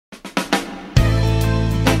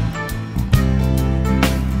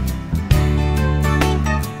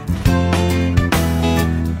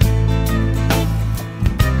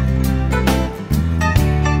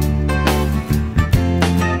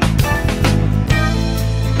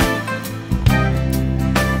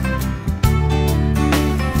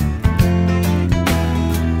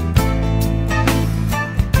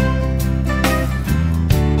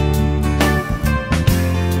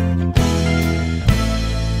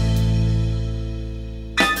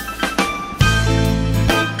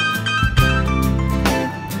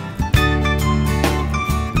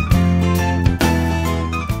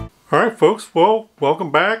folks, well,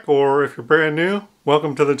 welcome back, or if you're brand new,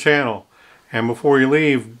 welcome to the channel. And before you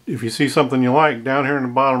leave, if you see something you like down here in the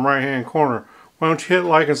bottom right hand corner, why don't you hit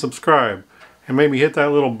like and subscribe, and maybe hit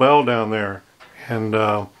that little bell down there and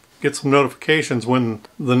get some notifications when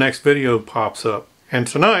the next video pops up. And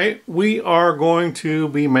tonight we are going to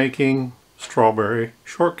be making strawberry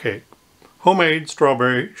shortcake, homemade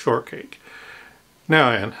strawberry shortcake.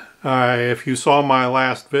 Now, Ann, if you saw my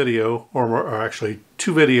last video, or actually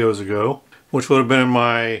 2 videos ago, which would have been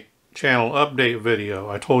my channel update video,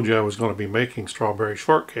 I told you I was going to be making strawberry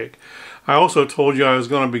shortcake. I also told you I was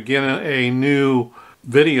going to begin a new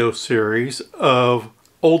video series of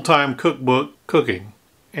old-time cookbook cooking,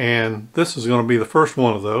 and this is going to be the first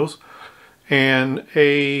one of those. And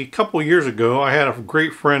a couple years ago I had a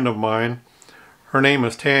great friend of mine. Her name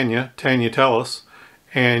is Tanya Tellis,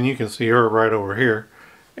 and you can see her right over here.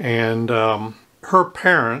 And her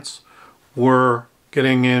parents were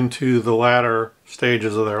getting into the latter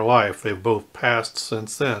stages of their life. They've both passed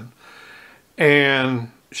since then.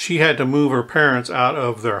 And she had to move her parents out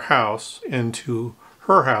of their house into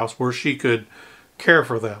her house where she could care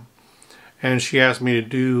for them. And she asked me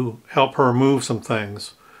to help her move some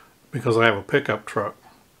things because I have a pickup truck.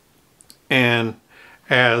 And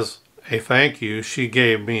as a thank you, she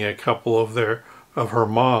gave me a couple of her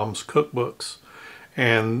mom's cookbooks.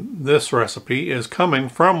 And this recipe is coming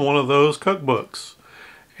from one of those cookbooks.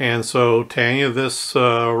 And so, Tanya, this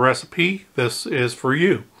recipe, this is for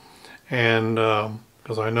you. And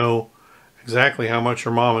because I know exactly how much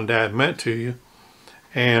your mom and dad meant to you.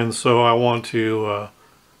 And so I want to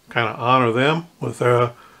kind of honor them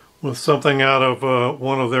with something out of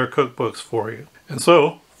one of their cookbooks for you. And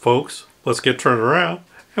so, folks, let's get turned around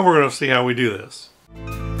and we're going to see how we do this.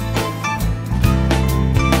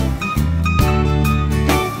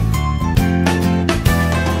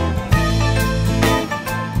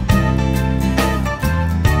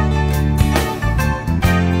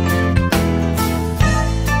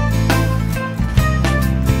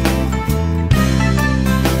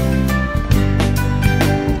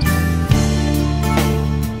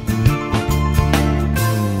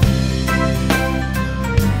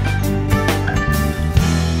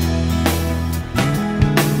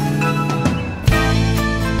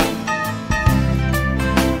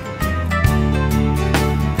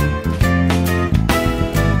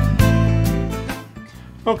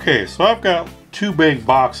 Okay, so I've got 2 big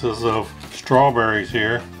boxes of strawberries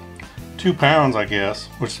here. 2 pounds, I guess,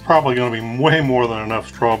 which is probably going to be way more than enough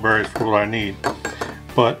strawberries for what I need.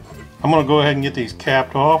 But I'm going to go ahead and get these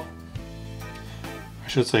capped off. I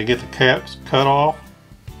should say get the caps cut off.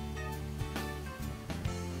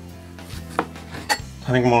 I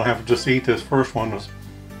think I'm going to have to just eat this first one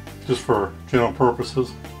just for general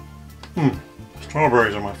purposes.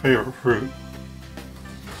 Strawberries are my favorite fruit.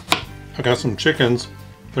 I got some chickens.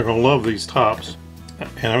 They're going to love these tops.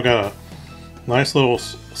 And I've got a nice little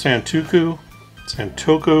Santoku,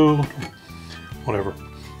 whatever,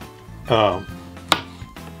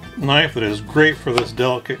 knife that is great for this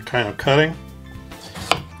delicate kind of cutting.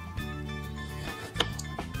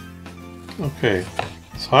 Okay,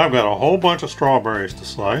 so I've got a whole bunch of strawberries to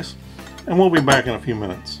slice, and we'll be back in a few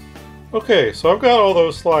minutes. Okay, so I've got all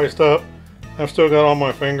those sliced up. I've still got all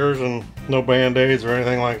my fingers and no band-aids or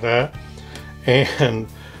anything like that. And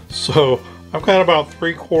so I've got about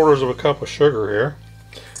 3/4 of a cup of sugar here.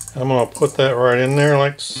 I'm going to put that right in there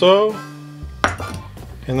like so,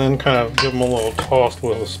 and then kind of give them a little toss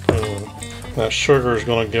with a spoon. That sugar is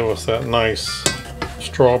going to give us that nice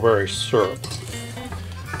strawberry syrup.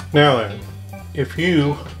 Now then, if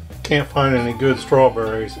you can't find any good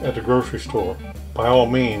strawberries at the grocery store, by all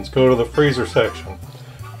means go to the freezer section,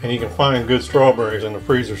 and you can find good strawberries in the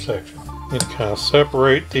freezer section. You kind of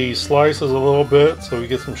separate these slices a little bit so we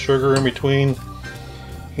get some sugar in between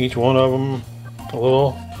each one of them a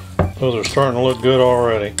little. Those are starting to look good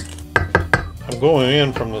already. I'm going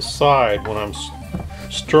in from the side when I'm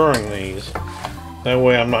stirring these. That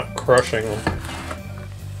way I'm not crushing them.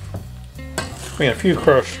 I mean, a few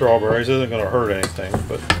crushed strawberries isn't going to hurt anything,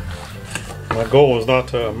 but my goal is not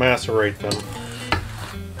to macerate them.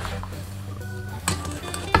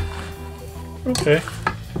 Okay.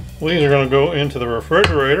 These are going to go into the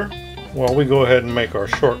refrigerator while we go ahead and make our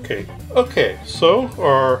shortcake. Okay, so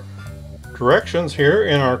our directions here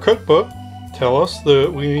in our cookbook tell us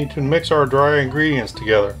that we need to mix our dry ingredients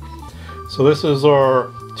together. So this is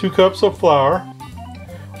our 2 cups of flour,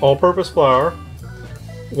 all-purpose flour,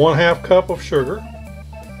 1/2 cup of sugar,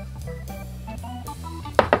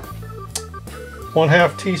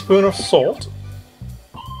 1/2 teaspoon of salt,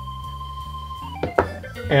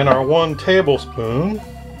 and our 1 tablespoon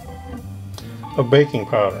of baking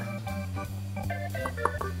powder.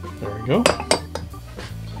 we go.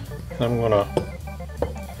 I'm gonna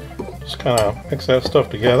just kind of mix that stuff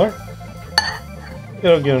together.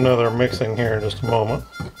 It'll get another mixing here in just a moment.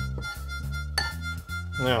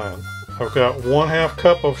 Now I've got 1/2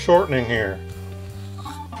 cup of shortening here.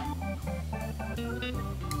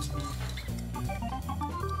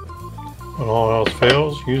 When all else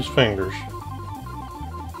fails, use fingers.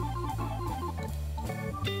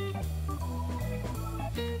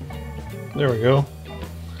 There we go.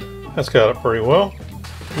 That's got it pretty well.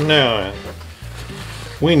 Now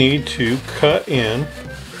we need to cut in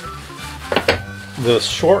this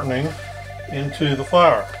shortening into the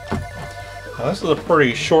flour. Now, this is a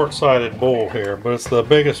pretty short-sided bowl here, but it's the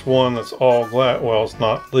biggest one that's all glass. Well, it's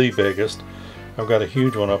not the biggest. I've got a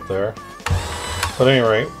huge one up there. But at any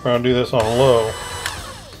rate, we're going to do this on low.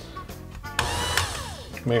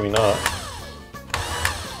 Maybe not.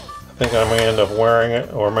 I think I may end up wearing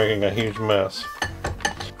it or making a huge mess.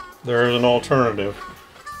 There is an alternative.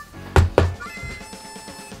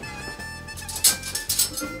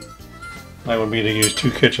 That would be to use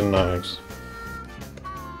 2 kitchen knives.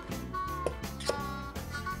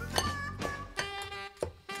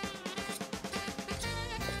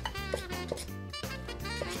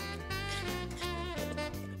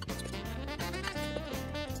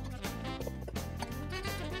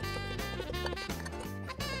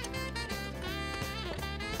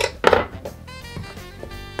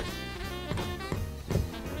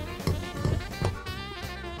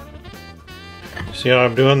 See how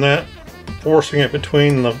I'm doing that? Forcing it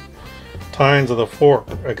between the tines of the fork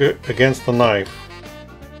against the knife.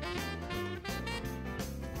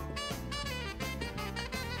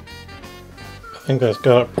 I think that's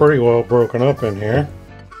got it pretty well broken up in here.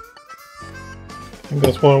 I think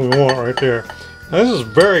that's what we want right there. Now, this is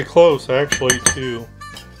very close actually to,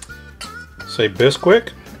 say,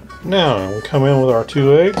 biscuit. Now we come in with our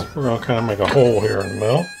 2 eggs. We're going to kind of make a hole here in the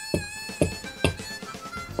middle.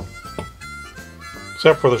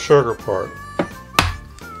 Except for the sugar part.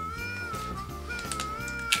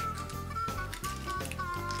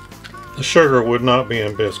 The sugar would not be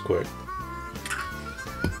in biscuit.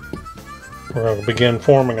 We're going to begin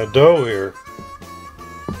forming a dough here.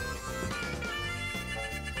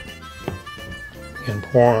 And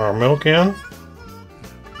pouring our milk in.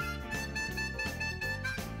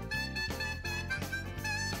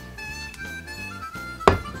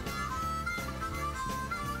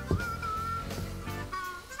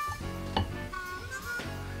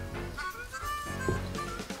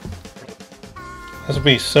 This would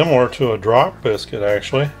be similar to a drop biscuit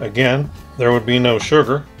actually. Again, there would be no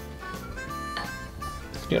sugar.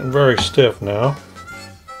 It's getting very stiff now.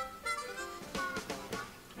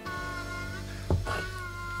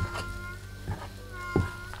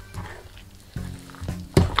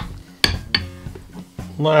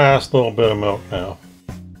 Last little bit of milk now.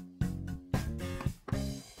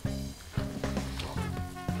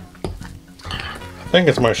 I think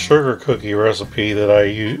it's my sugar cookie recipe that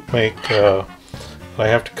I make. I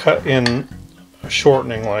have to cut in a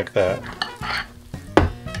shortening like that.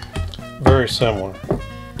 Very similar.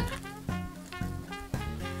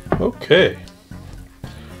 Okay.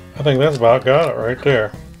 I think that's about got it right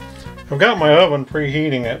there. I've got my oven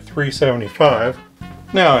preheating at 375.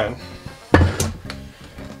 Now,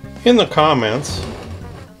 in the comments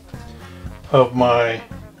of my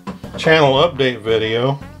channel update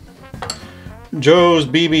video, Joe's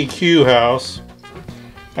BBQ House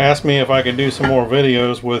asked me if I could do some more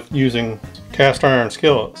videos with using cast iron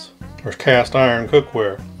skillets or cast iron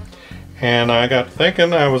cookware, and I got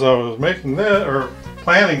thinking I was making this or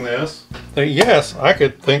planning this that yes, I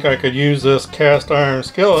could use this cast iron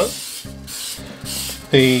skillet.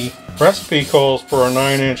 The recipe calls for a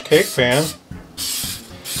 9-inch cake pan,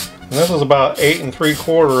 and this is about 8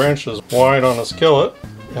 3/4 inches wide on a skillet,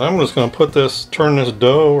 and I'm just going to turn this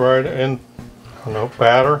dough right in. I don't know,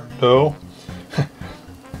 batter, dough,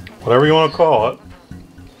 whatever you want to call it.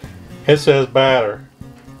 It says batter,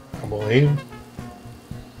 I believe.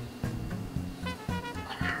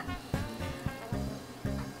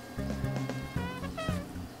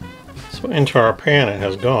 So into our pan it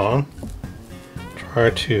has gone. Try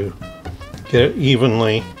to get it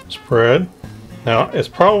evenly spread. Now it's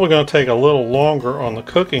probably going to take a little longer on the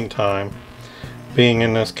cooking time being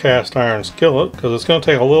in this cast iron skillet, because it's going to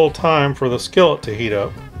take a little time for the skillet to heat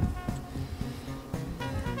up.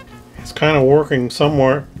 It's kind of working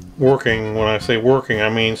somewhere. Working, when I say working, I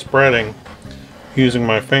mean spreading using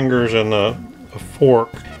my fingers and the fork.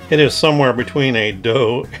 It is somewhere between a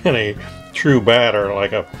dough and a true batter,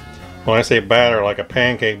 like when I say batter, like a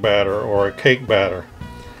pancake batter or a cake batter,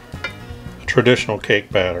 a traditional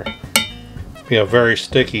cake batter. be a very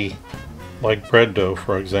sticky, like bread dough,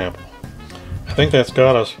 for example. I think that's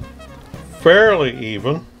got us fairly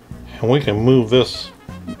even, and we can move this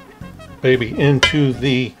baby into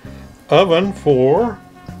the oven for,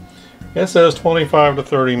 it says 25 to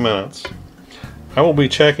 30 minutes. I will be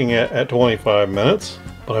checking it at 25 minutes,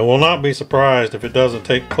 but I will not be surprised if it doesn't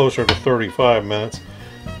take closer to 35 minutes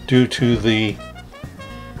due to the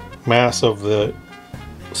mass of the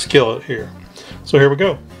skillet here. So here we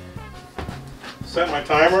go. Set my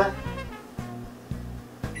timer.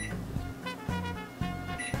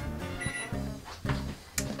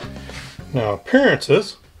 Now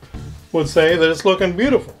appearances would say that it's looking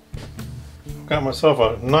beautiful. I've got myself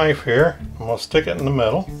a knife here. I'm going to stick it in the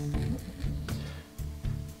middle.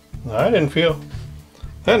 Now, I didn't feel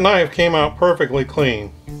that knife came out perfectly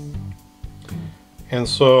clean, and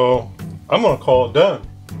so I'm going to call it done.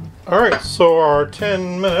 Alright, so our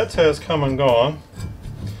 10 minutes has come and gone,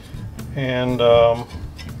 and I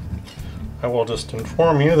will just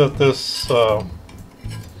inform you that this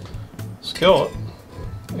skillet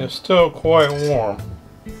is still quite warm.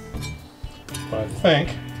 I think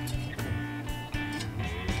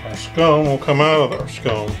our scone will come out of our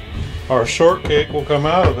scone. Our shortcake will come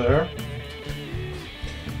out of there.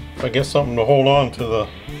 If I get something to hold on to the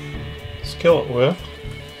skillet with.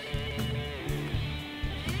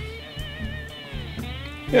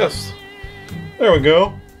 Yes, there we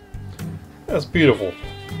go. That's beautiful.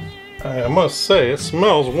 I must say, it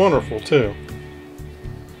smells wonderful too.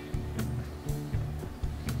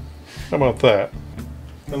 How about that?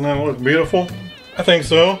 Doesn't that look beautiful? I think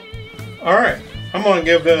so. Alright, I'm going to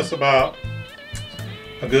give this about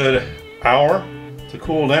a good hour to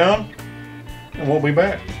cool down, and we'll be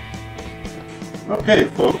back. Okay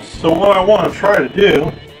folks, so what I want to try to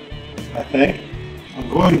do, I think, I'm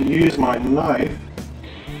going to use my knife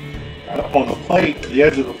up on the plate, the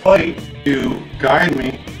edge of the plate, to guide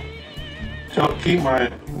me to keep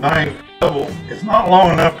my knife level. It's not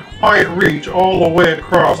long enough to quite reach all the way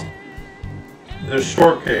across this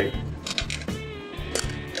shortcake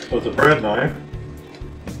with a bread knife.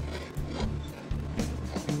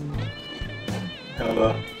 Now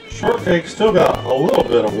the shortcake's still got a little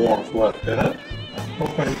bit of warmth left in it. I'm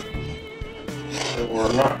hoping that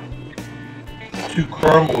we're not too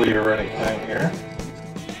crumbly or anything here.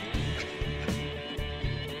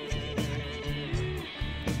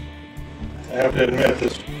 I have to admit,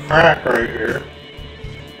 this crack right here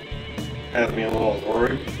has me a little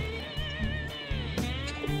worried.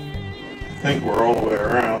 I think we're all the way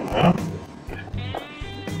around now.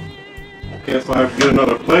 I guess I have to get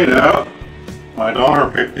another plate out. My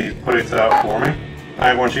daughter picked these plates out for me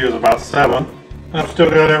back when she was about 7. I've still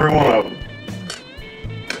got every one of them.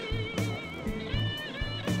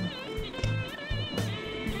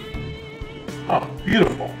 Oh,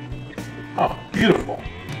 beautiful. Oh, beautiful.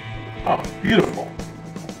 Oh, beautiful.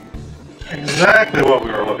 Exactly what we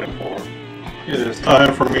were looking for. It is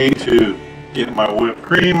time for me to get my whipped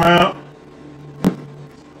cream out.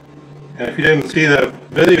 And if you didn't see that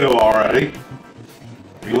video already,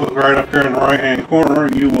 if you look right up here in the right hand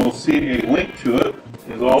corner, you will see a link to it.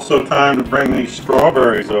 It's also time to bring these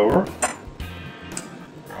strawberries over.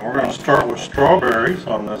 And we're going to start with strawberries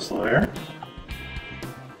on this layer.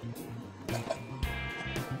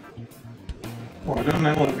 Boy, doesn't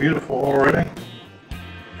that look beautiful already?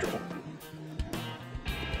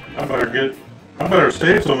 I better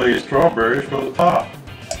save some of these strawberries for the top.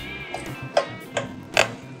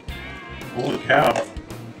 Holy cow.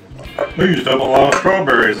 We used up a lot of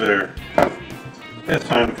strawberries there. It's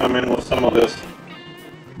time to come in with some of this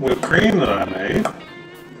whipped cream that I made.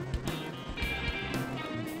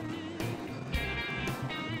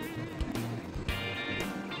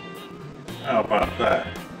 How about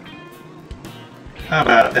that? How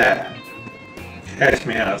about that? Catch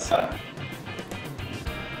me outside.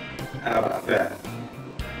 How about that?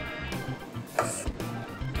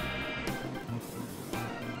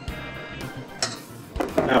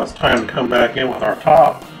 Now it's time to come back in with our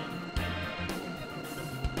top.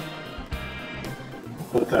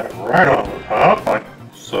 Put that right on the top, like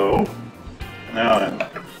so. Now I'm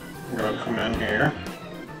going to come in here.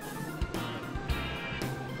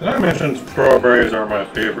 Did I mention strawberries are my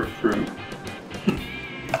favorite fruit?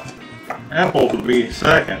 Apples would be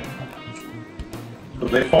second.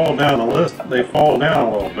 But they fall down the list, they fall down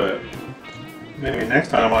a little bit. Maybe next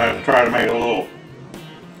time I have to try to make it a little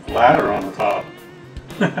flatter on the top.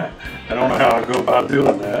 I don't know how I go about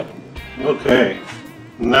doing that. Okay,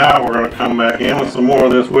 now we're going to come back in with some more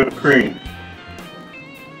of this whipped cream.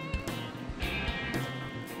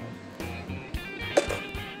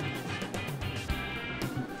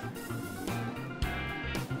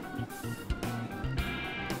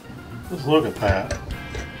 Folks, look at that.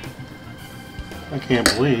 I can't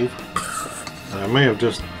believe I may have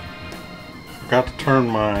just forgot to turn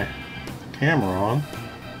my camera on.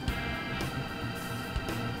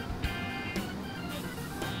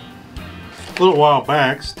 A little while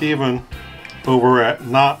back, Steven over at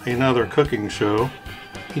Not Another Cooking Show,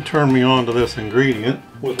 he turned me on to this ingredient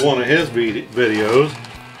with one of his videos.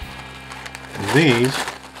 And these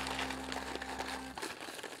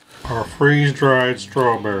are freeze-dried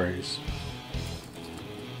strawberries.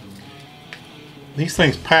 These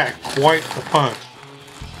things pack quite the punch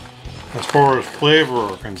as far as flavor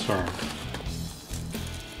are concerned.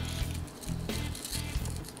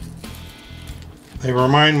 They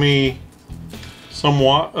remind me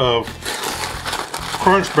somewhat of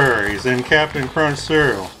Crunch Berries in Captain Crunch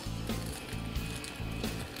cereal.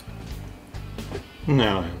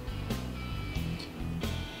 Now,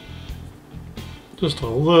 just a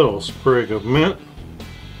little sprig of mint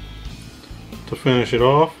to finish it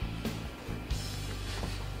off.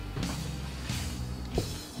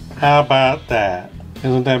 How about that?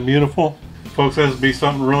 Isn't that beautiful? Folks, that would be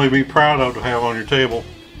something to really be proud of to have on your table.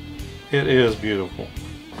 It is beautiful.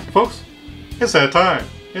 Folks, it's that time.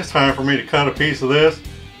 It's time for me to cut a piece of this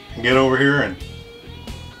and get over here and,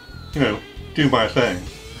 you know, do my thing.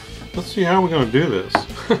 Let's see how we're going to do this.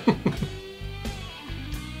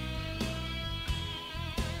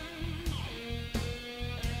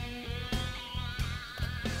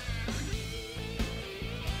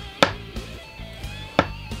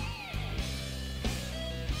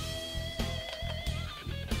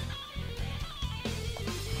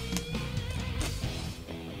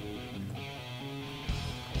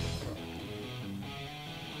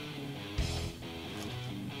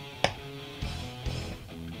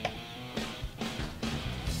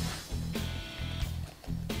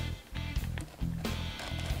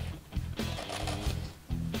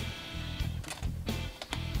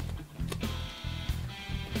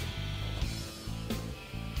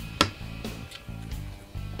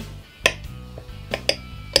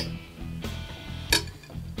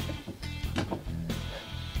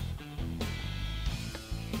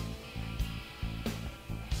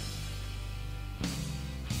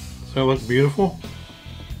 Does that look beautiful?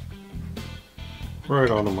 Right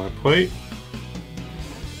onto my plate.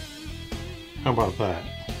 How about that?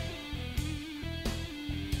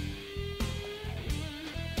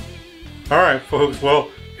 Alright folks, well,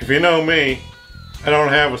 if you know me, I don't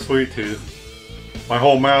have a sweet tooth. My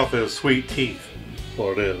whole mouth is sweet teeth. That's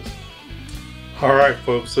what it is. Alright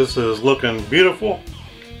folks, this is looking beautiful.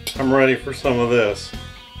 I'm ready for some of this.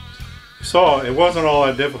 You saw, it wasn't all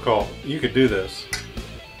that difficult. You could do this.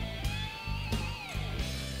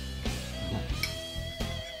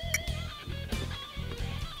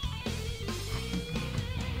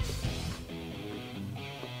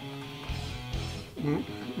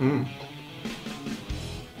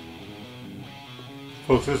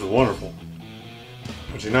 Folks, this is wonderful.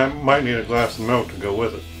 But you might need a glass of milk to go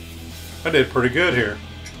with it. I did pretty good here.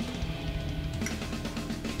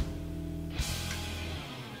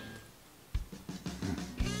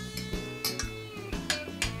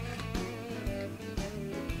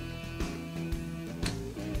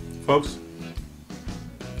 Folks,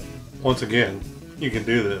 once again, you can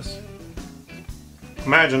do this.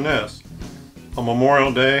 Imagine this. On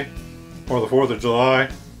Memorial Day or the 4th of July,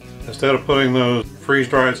 instead of putting those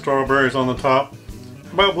freeze-dried strawberries on the top,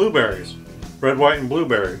 how about blueberries? Red, white, and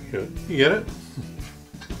blueberry. You get it?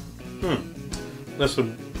 This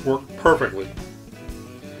would work perfectly.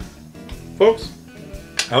 Folks,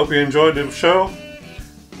 I hope you enjoyed the show.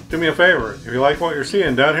 Do me a favor, if you like what you're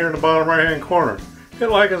seeing down here in the bottom right-hand corner, hit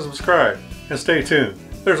like and subscribe, and stay tuned.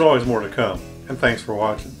 There's always more to come, and thanks for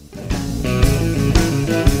watching.